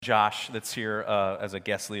Josh that's here as a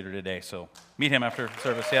guest leader today. So meet him after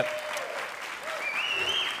service. Yep.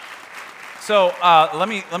 So let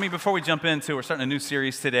me before we jump into, we're starting a new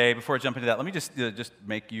series today. Before I jump into that, let me just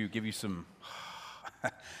give you some.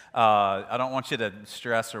 I don't want you to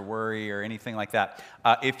stress or worry or anything like that.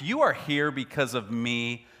 If you are here because of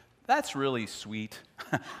me, that's really sweet.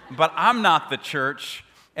 But I'm not the church.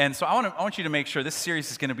 And so I want you to make sure this series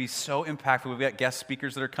is going to be so impactful. We've got guest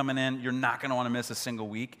speakers that are coming in. You're not going to want to miss a single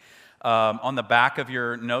week. On the back of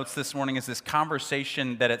your notes this morning is this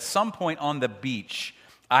conversation that at some point on the beach,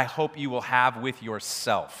 I hope you will have with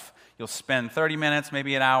yourself. You'll spend 30 minutes,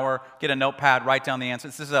 maybe an hour, get a notepad, write down the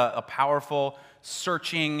answers. This is a powerful,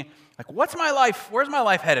 searching, like, what's my life? Where's my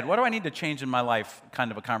life headed? What do I need to change in my life?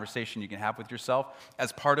 Kind of a conversation you can have with yourself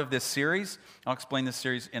as part of this series. I'll explain this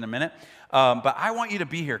series in a minute. But I want you to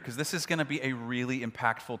be here because this is going to be a really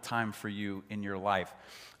impactful time for you in your life.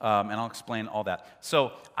 And I'll explain all that.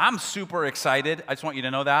 So I'm super excited. I just want you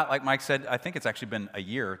to know that. Like Mike said, I think it's actually been a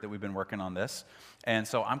year that we've been working on this. And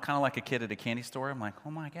so I'm kind of like a kid at a candy store. I'm like,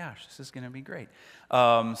 oh my gosh, this is going to be great.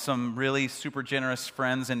 Some really super generous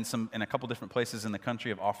friends in a couple different places in the country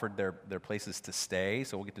have offered their places to stay.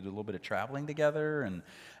 So we'll get to do a little bit of traveling together.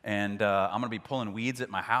 And I'm going to be pulling weeds at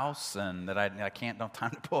my house and that I don't have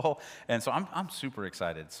time to pull. And so I'm super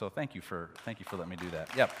excited. So thank you for letting me do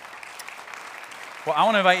that. Yep. Well, I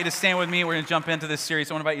want to invite you to stand with me. We're going to jump into this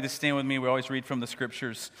series. I want to invite you to stand with me. We always read from the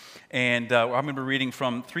scriptures. And I'm going to be reading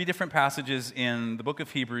from 3 different passages in the book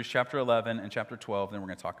of Hebrews, chapter 11 and chapter 12. And then we're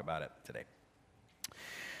going to talk about it today.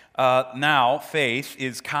 Now, faith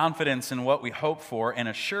is confidence in what we hope for and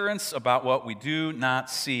assurance about what we do not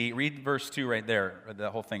see. Read verse 2 right there. Read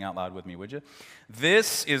that whole thing out loud with me, would you?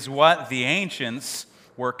 This is what the ancients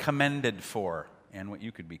were commended for and what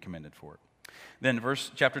you could be commended for. Then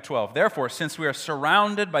chapter 12, therefore, since we are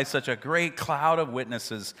surrounded by such a great cloud of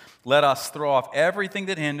witnesses, let us throw off everything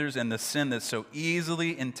that hinders and the sin that so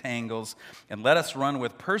easily entangles, and let us run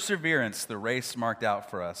with perseverance the race marked out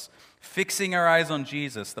for us, fixing our eyes on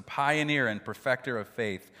Jesus, the pioneer and perfecter of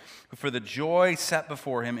faith, who for the joy set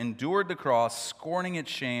before him endured the cross, scorning its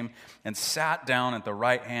shame, and sat down at the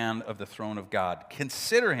right hand of the throne of God.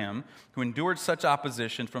 Consider him who endured such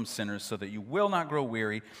opposition from sinners so that you will not grow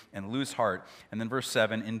weary and lose heart. And then verse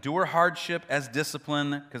 7, endure hardship as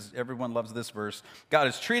discipline, because everyone loves this verse. God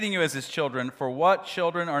is treating you as his children, for what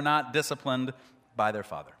children are not disciplined by their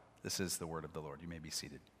father? This is the word of the Lord. You may be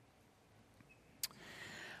seated.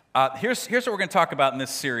 Here's what we're going to talk about in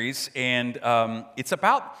this series, and it's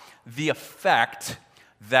about the effect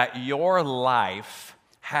that your life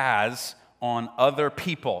has on other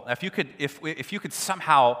people. Now, if you could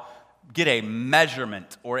somehow get a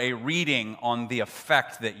measurement or a reading on the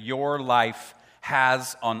effect that your life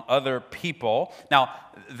has on other people, now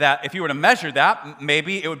that if you were to measure that,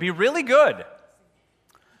 maybe it would be really good.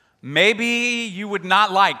 Maybe you would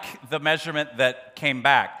not like the measurement that came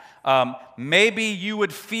back. Maybe you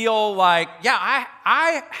would feel like, yeah,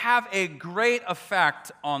 I have a great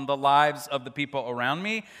effect on the lives of the people around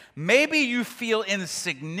me. Maybe you feel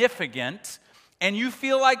insignificant and you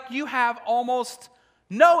feel like you have almost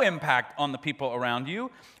no impact on the people around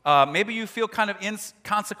you. Maybe you feel kind of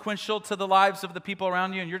inconsequential to the lives of the people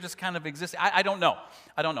around you and you're just kind of existing. I don't know.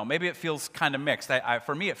 Maybe it feels kind of mixed.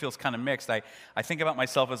 For me, it feels kind of mixed. I think about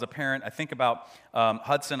myself as a parent. I think about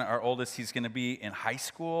Hudson, our oldest. He's going to be in high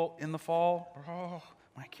school in the fall. Oh,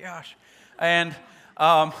 my gosh. And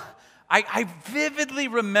I vividly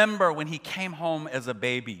remember when he came home as a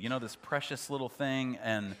baby, this precious little thing.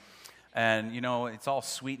 And it's all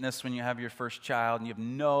sweetness when you have your first child, and you have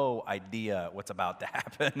no idea what's about to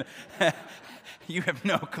happen. You have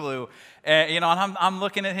no clue. And I'm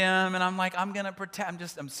looking at him, and I'm like, I'm going to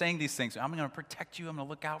protect. I'm saying these things. I'm going to protect you. I'm going to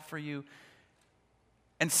look out for you.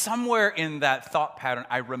 And somewhere in that thought pattern,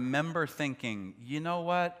 I remember thinking, you know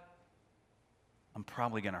what? I'm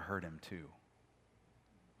probably going to hurt him too.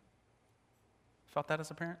 Felt that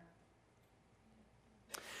as a parent?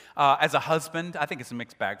 As a husband, I think it's a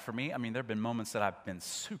mixed bag for me. I mean, there have been moments that I've been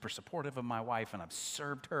super supportive of my wife and I've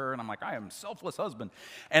served her and I'm like, I am a selfless husband.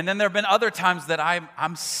 And then there have been other times that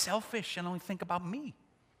I'm selfish and only think about me.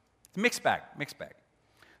 It's a mixed bag.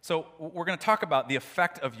 So we're going to talk about the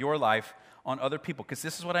effect of your life on other people because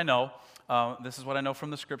this is what I know. This is what I know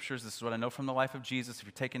from the scriptures. This is what I know from the life of Jesus. If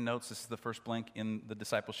you're taking notes, this is the first blank in the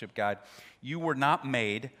discipleship guide. You were not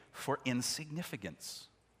made for insignificance.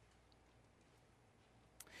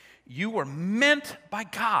 You were meant by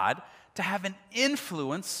God to have an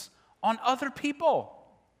influence on other people.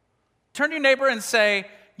 Turn to your neighbor and say,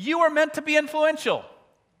 you are meant to be influential.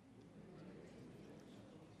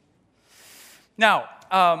 Now,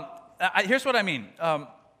 here's what I mean.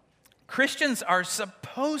 Christians are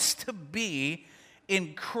supposed to be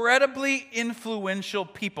incredibly influential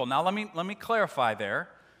people. Now, let me clarify there,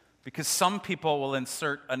 because some people will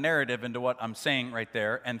insert a narrative into what I'm saying right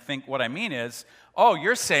there and think what I mean is, oh,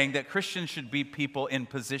 you're saying that Christians should be people in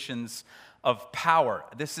positions of power.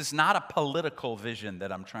 This is not a political vision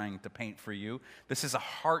that I'm trying to paint for you. This is a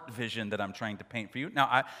heart vision that I'm trying to paint for you.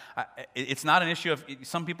 Now, it's not an issue of,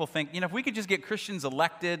 some people think, if we could just get Christians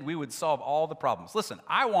elected, we would solve all the problems. Listen,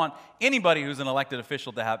 I want anybody who's an elected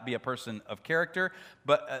official to be a person of character,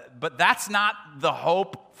 but that's not the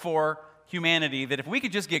hope for humanity, that if we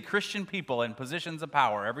could just get Christian people in positions of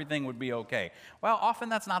power, everything would be okay. Well, often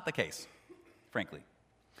that's not the case, frankly.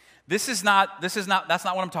 That's not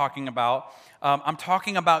what I'm talking about. I'm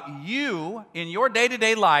talking about you in your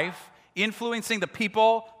day-to-day life influencing the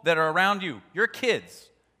people that are around you, your kids,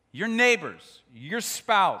 your neighbors, your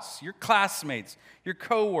spouse, your classmates, your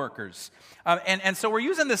coworkers. And so we're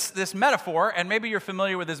using this metaphor, and maybe you're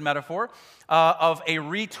familiar with this metaphor, of a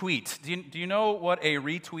retweet. Do you know what a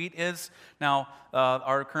retweet is? Now,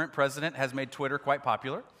 our current president has made Twitter quite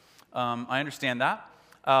popular. I understand that.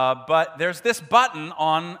 But there's this button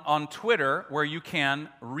on Twitter where you can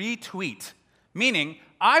retweet, meaning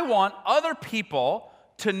I want other people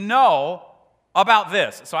to know about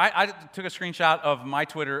this. So I took a screenshot of my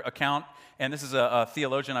Twitter account, and this is a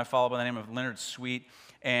theologian I follow by the name of Leonard Sweet,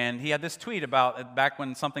 and he had this tweet about back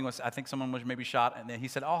when something was, I think someone was maybe shot, and he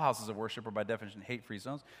said, all houses of worship are by definition hate-free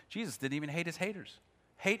zones. Jesus didn't even hate his haters.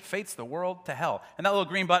 Hate fates the world to hell. And that little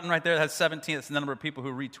green button right there that has 17, that's the number of people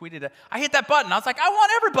who retweeted it. I hit that button. I was like, I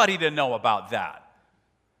want everybody to know about that.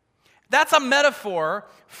 That's a metaphor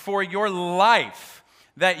for your life,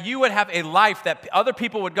 that you would have a life that other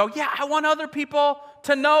people would go, yeah, I want other people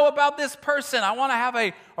to know about this person. I want to have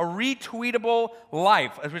a retweetable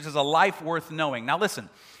life, which is a life worth knowing. Now listen,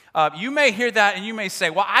 you may hear that and you may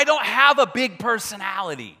say, well, I don't have a big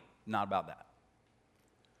personality. Not about that.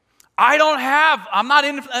 I don't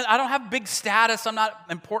have big status. I'm not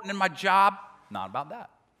important in my job. Not about that.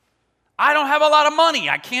 I don't have a lot of money.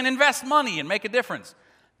 I can't invest money and make a difference.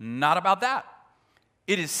 Not about that.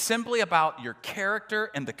 It is simply about your character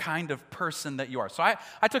and the kind of person that you are. So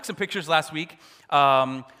I took some pictures last week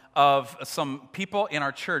of some people in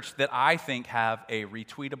our church that I think have a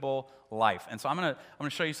retweetable life. And so I'm gonna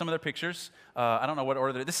show you some of their pictures. I don't know what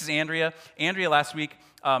order. This is Andrea. Andrea last week,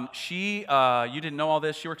 you didn't know all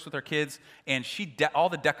this. She works with our kids, and all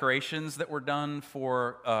the decorations that were done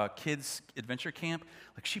for kids adventure camp,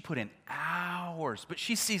 like she put in hours, but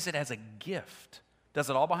she sees it as a gift. Does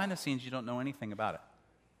it all behind the scenes. You don't know anything about it.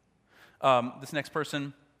 This next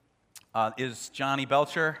person is Johnny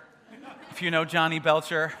Belcher. If you know Johnny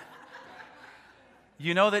Belcher,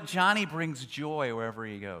 you know that Johnny brings joy wherever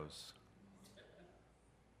he goes.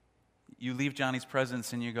 You leave Johnny's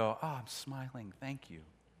presence and you go, oh, I'm smiling, thank you.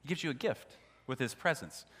 He gives you a gift with his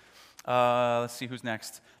presence. Let's see who's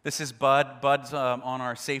next. This is Bud. Bud's on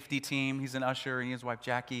our safety team. He's an usher, and his wife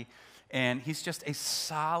Jackie. And he's just a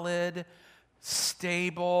solid,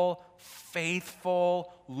 stable,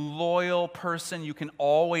 faithful, loyal person you can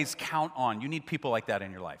always count on. You need people like that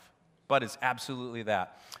in your life. Bud is absolutely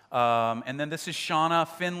that. And then this is Shauna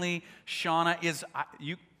Finley. Shauna is,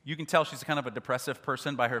 you can tell she's kind of a depressive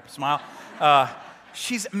person by her smile.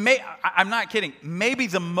 I'm not kidding, maybe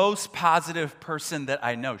the most positive person that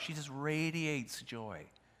I know. She just radiates joy.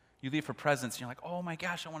 You leave her presence, and you're like, oh my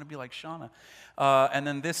gosh, I want to be like Shauna. And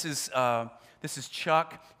then this is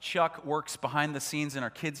Chuck. Chuck works behind the scenes in our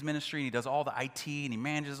kids' ministry, and he does all the IT, and he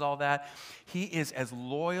manages all that. He is as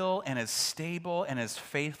loyal and as stable and as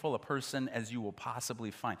faithful a person as you will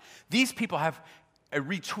possibly find. These people have a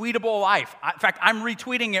retweetable life. In fact, I'm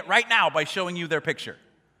retweeting it right now by showing you their picture.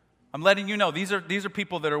 I'm letting you know these are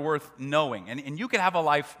people that are worth knowing, and you can have a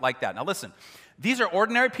life like that. Now listen, these are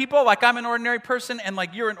ordinary people, like I'm an ordinary person, and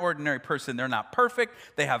like you're an ordinary person. They're not perfect,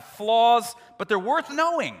 they have flaws, but they're worth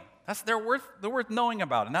knowing. They're worth knowing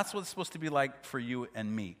about, and that's what it's supposed to be like for you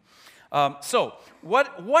and me. So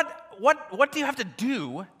what do you have to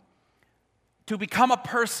do to become a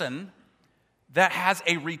person that has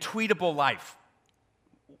a retweetable life?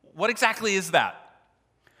 What exactly is that?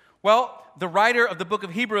 Well, the writer of the book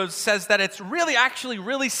of Hebrews says that it's actually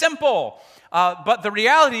really simple. But the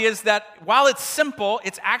reality is that while it's simple,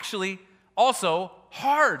 it's actually also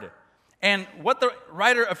hard. And what the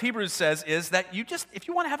writer of Hebrews says is that if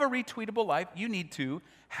you want to have a retweetable life, you need to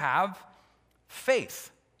have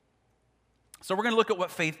faith. So we're going to look at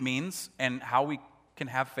what faith means and how we can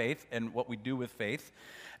have faith and what we do with faith.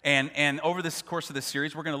 And over this course of this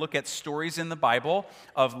series, we're going to look at stories in the Bible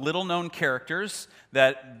of little-known characters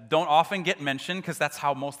that don't often get mentioned because that's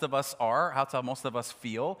how most of us are, that's how most of us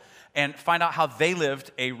feel, and find out how they lived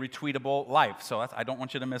a retweetable life. So I don't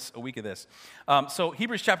want you to miss a week of this. So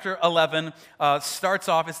Hebrews chapter 11 starts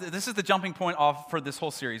off, this is the jumping point off for this whole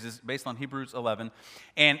series, is based on Hebrews 11.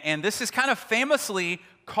 And this is kind of famously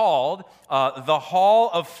called the Hall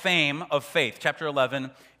of Fame of Faith, chapter 11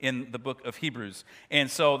 in the book of Hebrews. And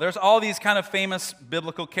so there's all these kind of famous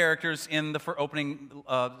biblical characters in the opening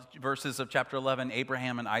verses of chapter 11,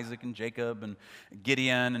 Abraham and Isaac and Jacob and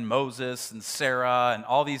Gideon and Moses and Sarah and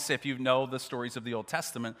all these, if you know the stories of the Old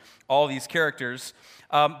Testament, all these characters.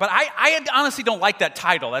 But I honestly don't like that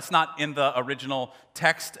title. That's not in the original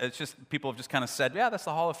text. It's just people have just kind of said, yeah, that's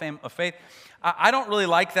the Hall of Fame of Faith. I don't really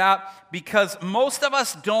like that because most of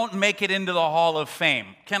us don't make it into the Hall of Fame.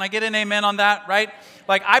 Can I get an amen on that, right?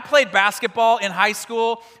 Like, I played basketball in high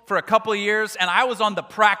school for a couple of years, and I was on the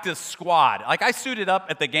practice squad. Like, I suited up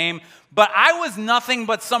at the game, but I was nothing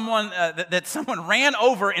but someone that someone ran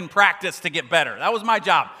over in practice to get better. That was my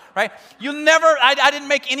job, right? I didn't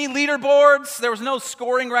make any leaderboards. There was no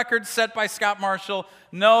scoring record set by Scott Marshall.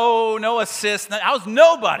 No assists. I was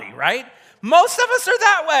nobody, right? Most of us are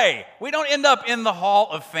that way. We don't end up in the Hall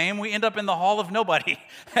of Fame. We end up in the Hall of Nobody.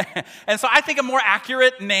 And so I think a more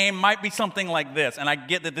accurate name might be something like this. And I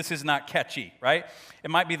get that this is not catchy, right? It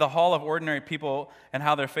might be the Hall of Ordinary People and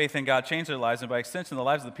how their faith in God changed their lives, and by extension, the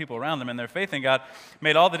lives of the people around them, and their faith in God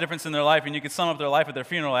made all the difference in their life. And you could sum up their life at their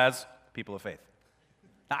funeral as people of faith.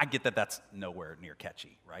 Now, I get that that's nowhere near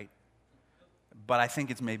catchy, right? But I think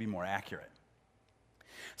it's maybe more accurate.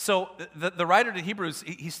 So the writer to Hebrews,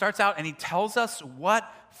 he starts out and he tells us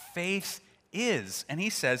what faith is. And he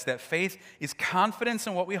says that faith is confidence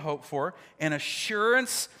in what we hope for and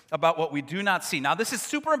assurance about what we do not see. Now, this is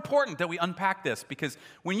super important that we unpack this because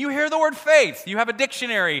when you hear the word faith, you have a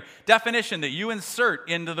dictionary definition that you insert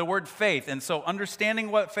into the word faith. And so understanding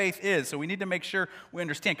what faith is, so we need to make sure we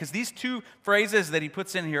understand, because these two phrases that he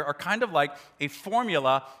puts in here are kind of like a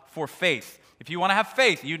formula for faith. If you want to have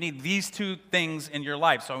faith, you need these two things in your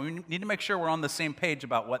life. So we need to make sure we're on the same page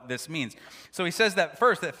about what this means. So he says that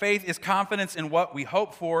first, that faith is confidence in what we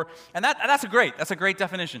hope for. And that's a great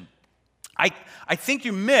definition. I think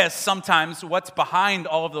you miss sometimes what's behind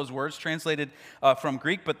all of those words translated from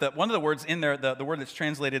Greek, but one of the words in there, the word that's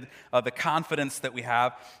translated the confidence that we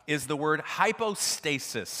have, is the word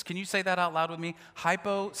hypostasis. Can you say that out loud with me?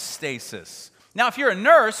 Hypostasis. Now, if you're a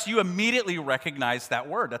nurse, you immediately recognize that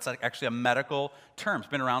word. That's actually a medical term. It's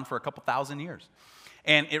been around for a couple thousand years.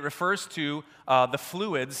 And it refers to the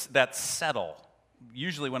fluids that settle.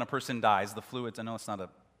 Usually when a person dies, the fluids, I know it's not a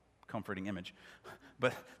comforting image,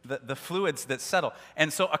 but the fluids that settle.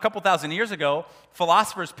 And so a couple thousand years ago,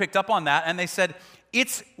 philosophers picked up on that, and they said,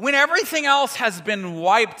 it's when everything else has been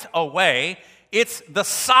wiped away, it's the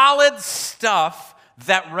solid stuff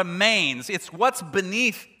that remains. It's what's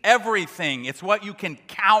beneath everything. It's what you can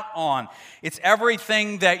count on. It's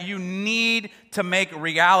everything that you need to make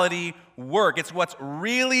reality work. It's what's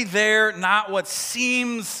really there, not what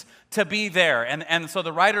seems to be there. And so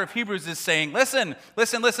the writer of Hebrews is saying, listen.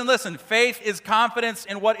 Faith is confidence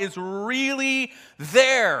in what is really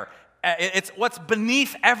there. It's what's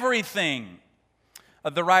beneath everything.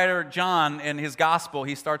 The writer John, in his gospel,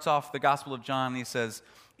 he starts off the Gospel of John, and he says,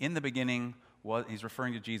 in the beginning, he's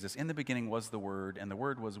referring to Jesus. In the beginning was the Word, and the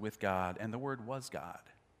Word was with God, and the Word was God.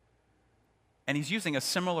 And he's using a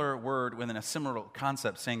similar word within a similar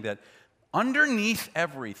concept, saying that underneath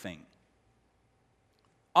everything,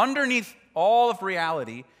 underneath all of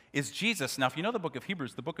reality is Jesus. Now, if you know the book of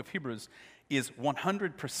Hebrews is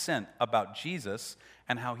 100% about Jesus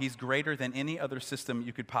and how he's greater than any other system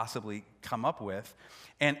you could possibly come up with.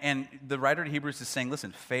 And the writer to Hebrews is saying,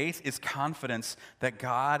 listen, faith is confidence that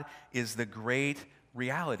God is the great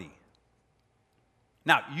reality.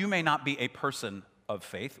 Now, you may not be a person of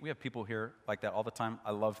faith. We have people here like that all the time.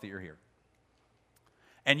 I love that you're here.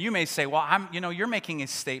 And you may say, well, you're making a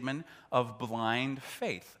statement of blind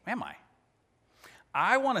faith. Am I?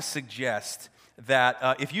 I want to suggest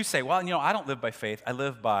that if you say, well, I don't live by faith, I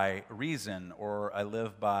live by reason, or I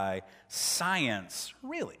live by science,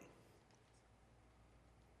 really?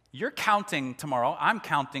 You're counting tomorrow, I'm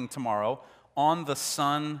counting tomorrow on the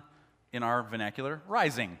sun, in our vernacular,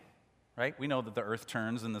 rising, right? We know that the earth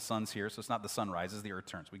turns and the sun's here, so it's not the sun rises, the earth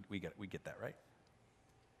turns. We get that, right?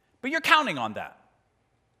 But you're counting on that.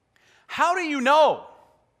 How do you know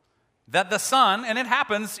that the sun, and it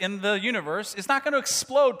happens in the universe, is not going to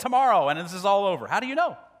explode tomorrow and this is all over? How do you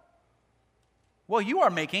know? Well, you are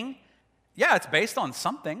making, it's based on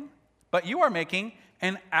something, but you are making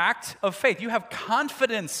an act of faith. You have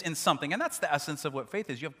confidence in something, and that's the essence of what faith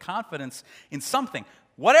is. You have confidence in something.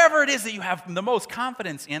 Whatever it is that you have the most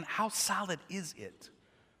confidence in, how solid is it?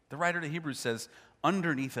 The writer to Hebrews says,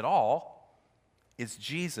 underneath it all is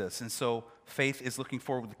Jesus. And so faith is looking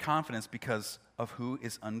forward with confidence because of who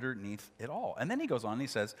is underneath it all. And then he goes on and he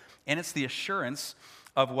says, and it's the assurance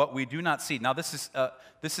of what we do not see. Now this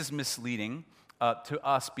is misleading to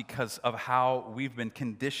us because of how we've been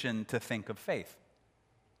conditioned to think of faith.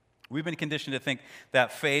 We've been conditioned to think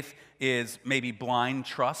that faith is maybe blind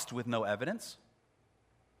trust with no evidence.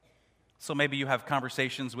 So maybe you have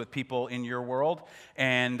conversations with people in your world,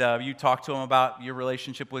 and you talk to them about your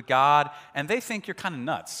relationship with God, and they think you're kind of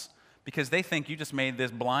nuts because they think you just made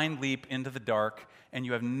this blind leap into the dark, and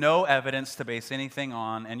you have no evidence to base anything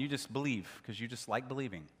on, and you just believe because you just like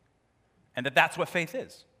believing, and that's what faith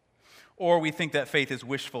is. Or we think that faith is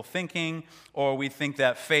wishful thinking, or we think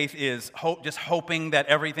that faith is just hoping that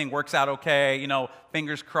everything works out okay,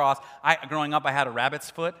 fingers crossed. Growing up, I had a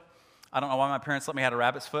rabbit's foot. I don't know why my parents let me have a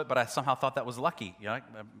rabbit's foot, but I somehow thought that was lucky.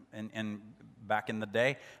 And back in the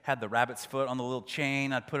day, had the rabbit's foot on the little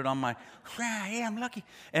chain. I'd put it on my, yeah, I'm lucky.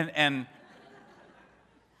 And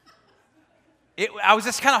I was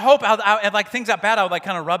just kind of hope. Like things got bad, I would like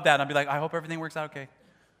kind of rub that, and I'd be like, I hope everything works out okay.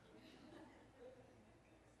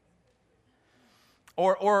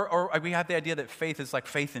 Or we have the idea that faith is like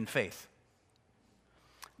faith in faith.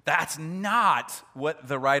 That's not what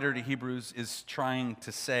the writer to Hebrews is trying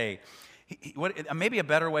to say. Maybe a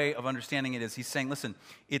better way of understanding it is he's saying, listen,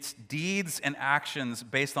 it's deeds and actions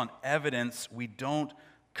based on evidence we don't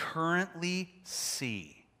currently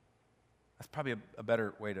see. That's probably a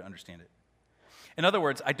better way to understand it. In other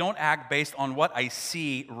words, I don't act based on what I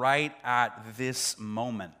see right at this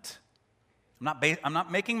moment. I'm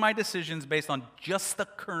not making my decisions based on just the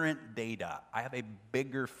current data. I have a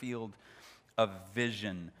bigger field of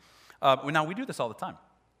vision. Now, we do this all the time.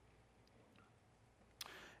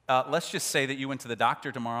 Let's just say that you went to the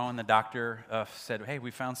doctor tomorrow and the doctor said, hey,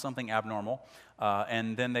 we found something abnormal.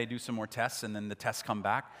 And then they do some more tests, and then the tests come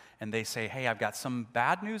back, and they say, hey, I've got some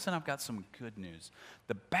bad news and I've got some good news.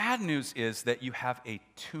 The bad news is that you have a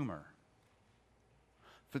tumor.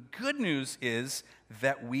 The good news is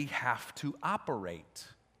that we have to operate.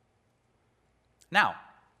 Now,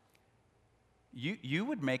 you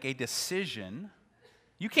would make a decision.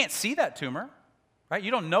 You can't see that tumor, right?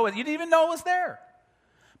 You don't know it. You didn't even know it was there.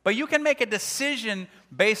 But you can make a decision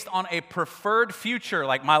based on a preferred future,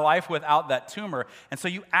 like my life without that tumor. And so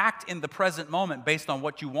you act in the present moment based on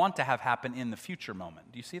what you want to have happen in the future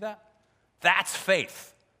moment. Do you see that? That's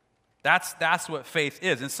faith. That's what faith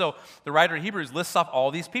is. And so the writer of Hebrews lists off all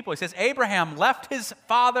these people. He says, Abraham left his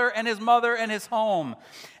father and his mother and his home.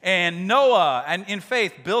 And Noah, and in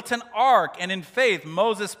faith, built an ark. And in faith,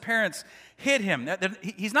 Moses' parents hid him.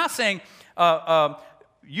 He's not saying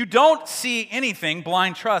you don't see anything,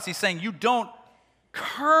 blind trust. He's saying you don't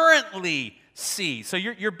currently see. So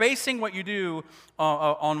you're basing what you do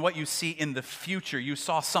on what you see in the future. You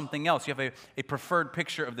saw something else. You have a preferred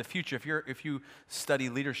picture of the future. If you study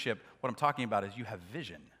leadership, what I'm talking about is you have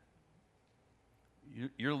vision.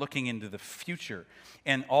 You're looking into the future.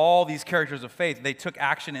 And all these characters of faith, they took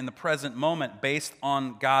action in the present moment based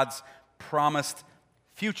on God's promised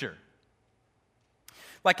future.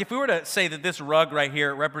 Like if we were to say that this rug right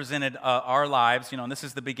here represented our lives, and this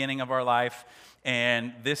is the beginning of our life,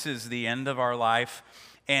 and this is the end of our life,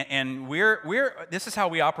 and we're this is how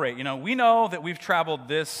we operate. We know that we've traveled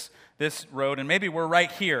this road, and maybe we're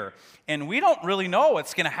right here, and we don't really know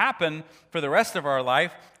what's going to happen for the rest of our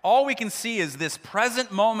life. All we can see is this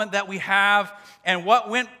present moment that we have, and what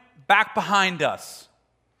went back behind us.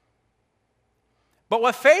 But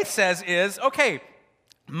what faith says is, okay,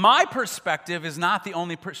 my perspective is not the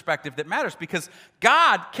only perspective that matters, because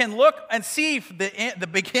God can look and see the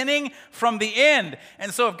beginning from the end.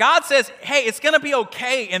 And so if God says, hey, it's going to be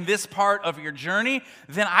okay in this part of your journey,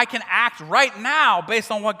 then I can act right now based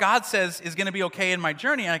on what God says is going to be okay in my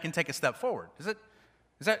journey, and I can take a step forward. Is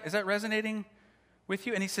that resonating with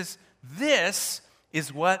you? And he says, this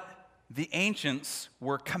is what the ancients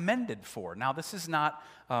were commended for. Now, this is not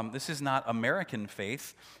American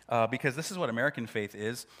faith, because this is what American faith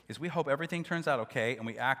is we hope everything turns out okay, and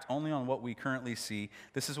we act only on what we currently see.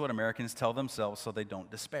 This is what Americans tell themselves so they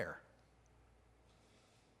don't despair.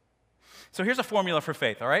 So here's a formula for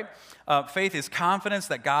faith, all right? Faith is confidence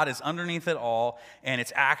that God is underneath it all, and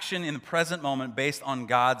it's action in the present moment based on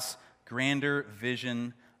God's grander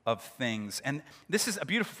vision of things. And this is a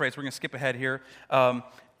beautiful phrase. We're going to skip ahead here.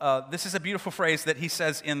 This is a beautiful phrase that he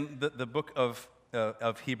says in the book of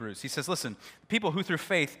of Hebrews. He says, listen, people who through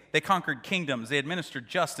faith, they conquered kingdoms, they administered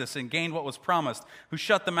justice and gained what was promised, who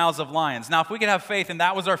shut the mouths of lions. Now, if we could have faith and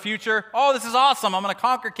that was our future, oh, this is awesome, I'm going to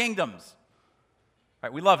conquer kingdoms. All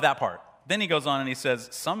right, we love that part. Then he goes on and he says,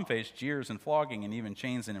 some faced jeers and flogging and even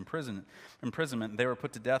chains and imprisonment. They were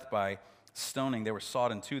put to death by stoning. They were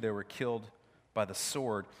sawed in two. They were killed by the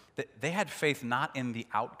sword. They had faith not in the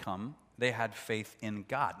outcome. They had faith in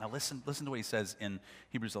God. Now listen to what he says in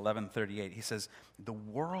Hebrews 11:38. He says, the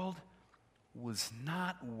world was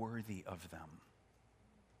not worthy of them.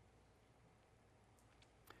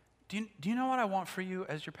 Do you know what I want for you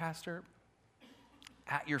as your pastor?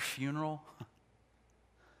 At your funeral,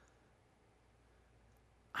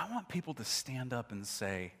 I want people to stand up and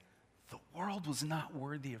say, the world was not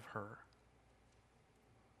worthy of her.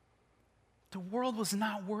 The world was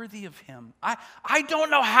not worthy of him. I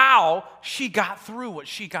don't know how she got through what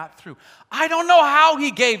she got through. I don't know how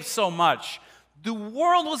he gave so much. The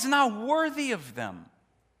world was not worthy of them.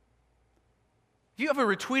 If you have a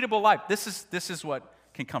retweetable life, this is what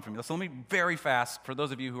can come from you. So let me very fast, for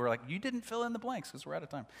those of you who are like, you didn't fill in the blanks because we're out of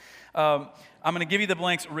time. I'm going to give you the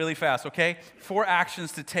blanks really fast, okay? 4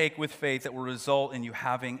 actions to take with faith that will result in you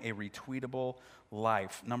having a retweetable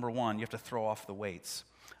life. Number 1, you have to throw off the weights.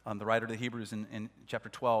 The writer of the Hebrews in chapter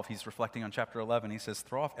 12, he's reflecting on chapter 11. He says,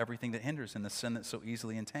 throw off everything that hinders and the sin that so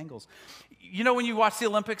easily entangles. You know when you watch the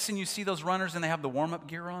Olympics and you see those runners and they have the warm-up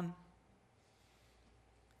gear on?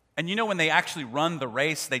 And you know when they actually run the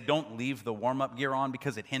race, they don't leave the warm-up gear on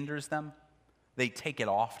because it hinders them? They take it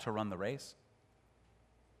off to run the race.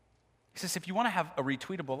 He says, if you want to have a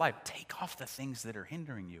retweetable life, take off the things that are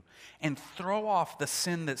hindering you and throw off the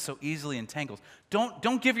sin that so easily entangles.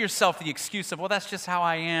 Don't give yourself the excuse of, well, that's just how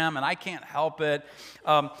I am and I can't help it.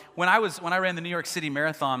 When I ran the New York City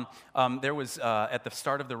Marathon, there was, at the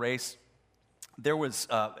start of the race, there was,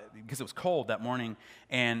 because it was cold that morning,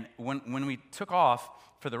 and when we took off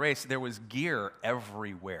for the race, there was gear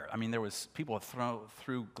everywhere. I mean, there was people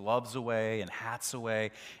threw gloves away and hats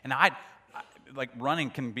away, and like running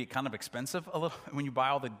can be kind of expensive a little when you buy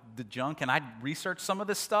all the junk, and I researched some of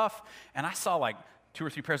this stuff, and I saw like 2 or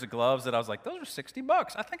 3 pairs of gloves that I was like, those are $60.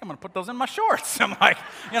 I think I'm going to put those in my shorts. I'm like,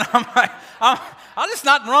 I'll just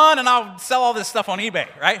not run and I'll sell all this stuff on eBay,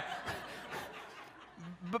 right?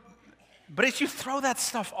 But if you throw that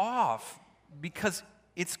stuff off, because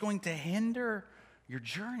it's going to hinder your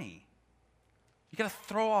journey, you got to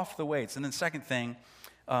throw off the weights. And then second thing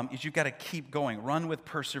is you've got to keep going. Run with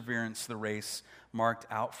perseverance the race marked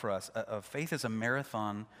out for us. Faith is a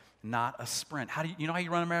marathon, not a sprint. You know how you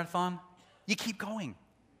run a marathon? You keep going.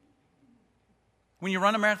 When you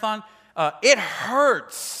run a marathon, it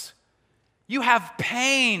hurts. You have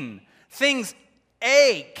pain. Things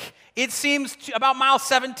ache. It seems about mile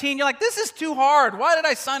 17, you're like, this is too hard. Why did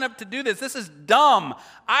I sign up to do this? This is dumb.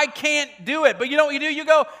 I can't do it. But you know what you do? You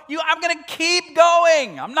go, I'm going to keep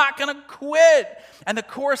going. I'm not going to quit. And the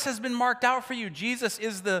course has been marked out for you. Jesus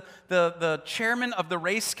is the chairman of the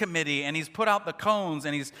race committee, and he's put out the cones,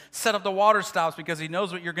 and he's set up the water stops because he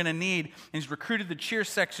knows what you're going to need, and he's recruited the cheer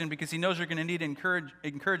section because he knows you're going to need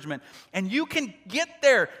encouragement. And you can get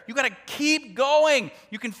there. You got to keep going.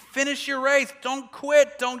 You can finish your race. Don't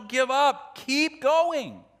quit. Don't give up. Keep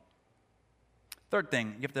going. Third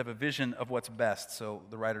thing, you have to have a vision of what's best. So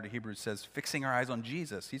the writer to Hebrews says, fixing our eyes on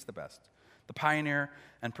Jesus. He's the best. The pioneer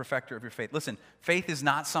and perfecter of your faith. Listen, faith is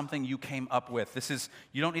not something you came up with.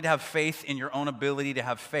 You don't need to have faith in your own ability to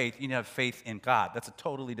have faith. You need to have faith in God. That's a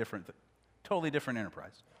totally different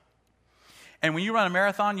enterprise. And when you run a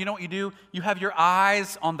marathon, you know what you do? You have your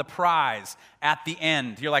eyes on the prize at the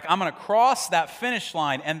end. You're like, I'm going to cross that finish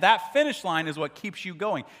line, and that finish line is what keeps you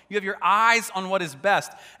going. You have your eyes on what is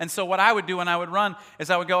best. And so what I would do when I would run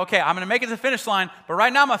is I would go, okay, I'm going to make it to the finish line, but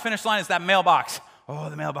right now my finish line is that mailbox. Oh,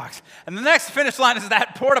 the mailbox. And the next finish line is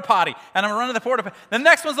that porta potty. And I'm running the porta potty. The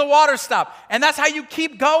next one's the water stop. And that's how you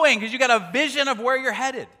keep going, because you got a vision of where you're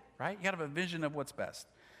headed, right? You got to have a vision of what's best.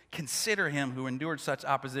 Consider him who endured such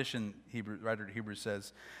opposition, writer to Hebrews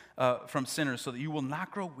says, from sinners, so that you will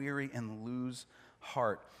not grow weary and lose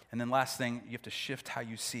heart. And then last thing, you have to shift how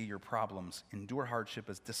you see your problems. Endure hardship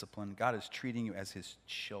as discipline. God is treating you as his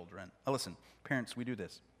children. Now listen, parents, we do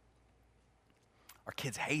this. Our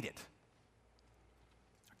kids hate it.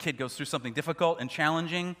 Kid goes through something difficult and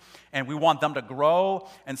challenging, and we want them to grow,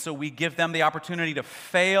 and so we give them the opportunity to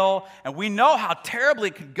fail, and we know how terribly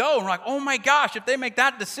it could go, and we're like, oh my gosh, if they make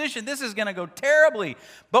that decision, this is going to go terribly.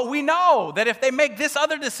 But we know that if they make this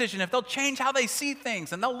other decision, if they'll change how they see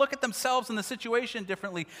things, and they'll look at themselves and the situation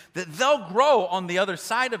differently, that they'll grow on the other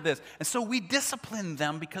side of this. And so we discipline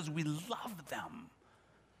them because we love them.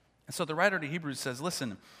 And so the writer to Hebrews says,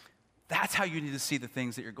 listen, That's how you need to see the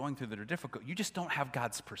things that you're going through that are difficult. You just don't have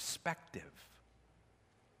God's perspective.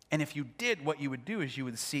 And if you did, what you would do is you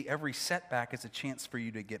would see every setback as a chance for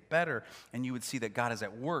you to get better, and you would see that God is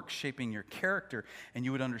at work shaping your character, and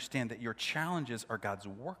you would understand that your challenges are God's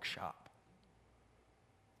workshop.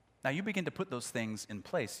 Now, you begin to put those things in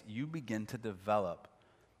place. You begin to develop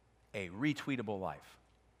a retweetable life.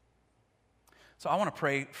 So I want to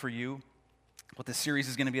pray for you what this series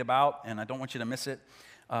is going to be about, and I don't want you to miss it.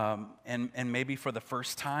 And maybe for the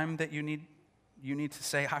first time that you need to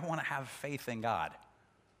say, I want to have faith in God.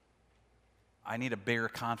 I need a bigger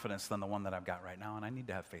confidence than the one that I've got right now, and I need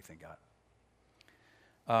to have faith in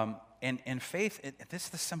God. And faith, this is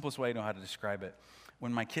the simplest way I know how to describe it.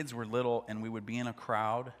 When my kids were little and we would be in a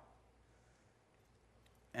crowd,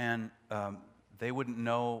 and they wouldn't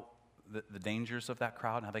know the dangers of that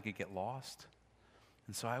crowd and how they could get lost.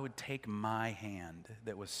 And so I would take my hand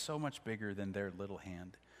that was so much bigger than their little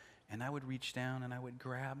hand, and I would reach down and I would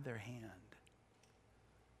grab their hand.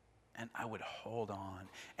 And I would hold on.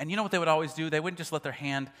 And you know what they would always do? They wouldn't just let their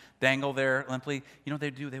hand dangle there limply. You know what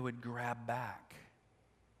they'd do? They would grab back.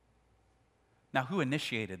 Now, who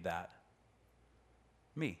initiated that?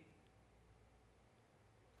 Me.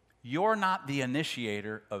 You're not the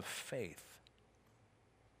initiator of faith.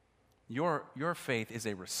 Your faith is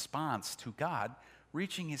a response to God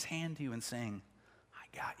reaching his hand to you and saying,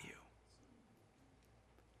 I got you.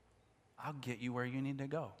 I'll get you where you need to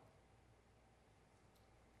go.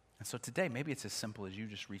 And so today, maybe it's as simple as you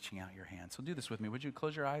just reaching out your hand. So do this with me. Would you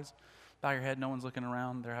close your eyes, bow your head, no one's looking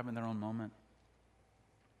around, they're having their own moment.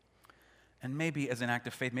 And maybe as an act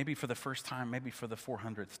of faith, maybe for the first time, maybe for the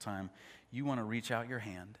 400th time, you want to reach out your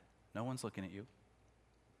hand. No one's looking at you.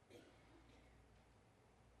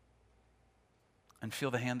 And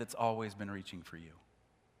feel the hand that's always been reaching for you.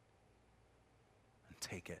 And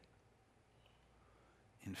take it.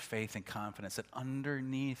 In faith and confidence that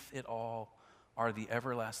underneath it all are the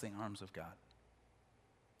everlasting arms of God.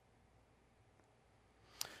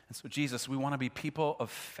 And so, Jesus, we want to be people of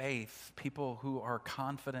faith, people who are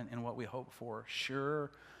confident in what we hope for,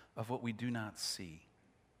 sure of what we do not see.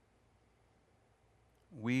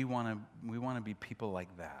 We want to be people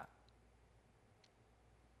like that.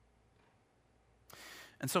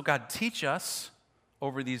 And so, God, teach us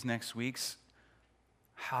over these next weeks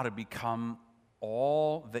how to become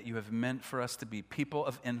all that you have meant for us to be, people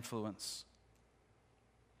of influence,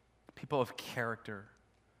 people of character,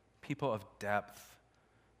 people of depth,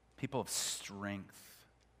 people of strength,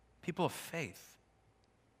 people of faith.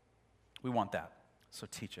 We want that. So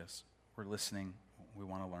teach us. We're listening. We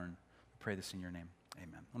want to learn. We pray this in your name. Amen.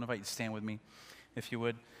 I want to invite you to stand with me, if you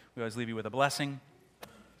would. We always leave you with a blessing.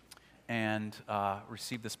 And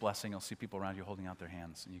receive this blessing. You'll see people around you holding out their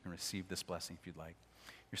hands, and you can receive this blessing if you'd like.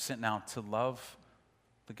 You're sent now to love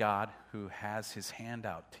the God who has his hand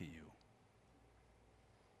out to you.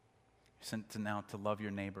 You're sent now to love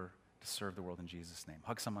your neighbor, to serve the world in Jesus' name.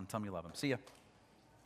 Hug someone, tell them you love them. See ya.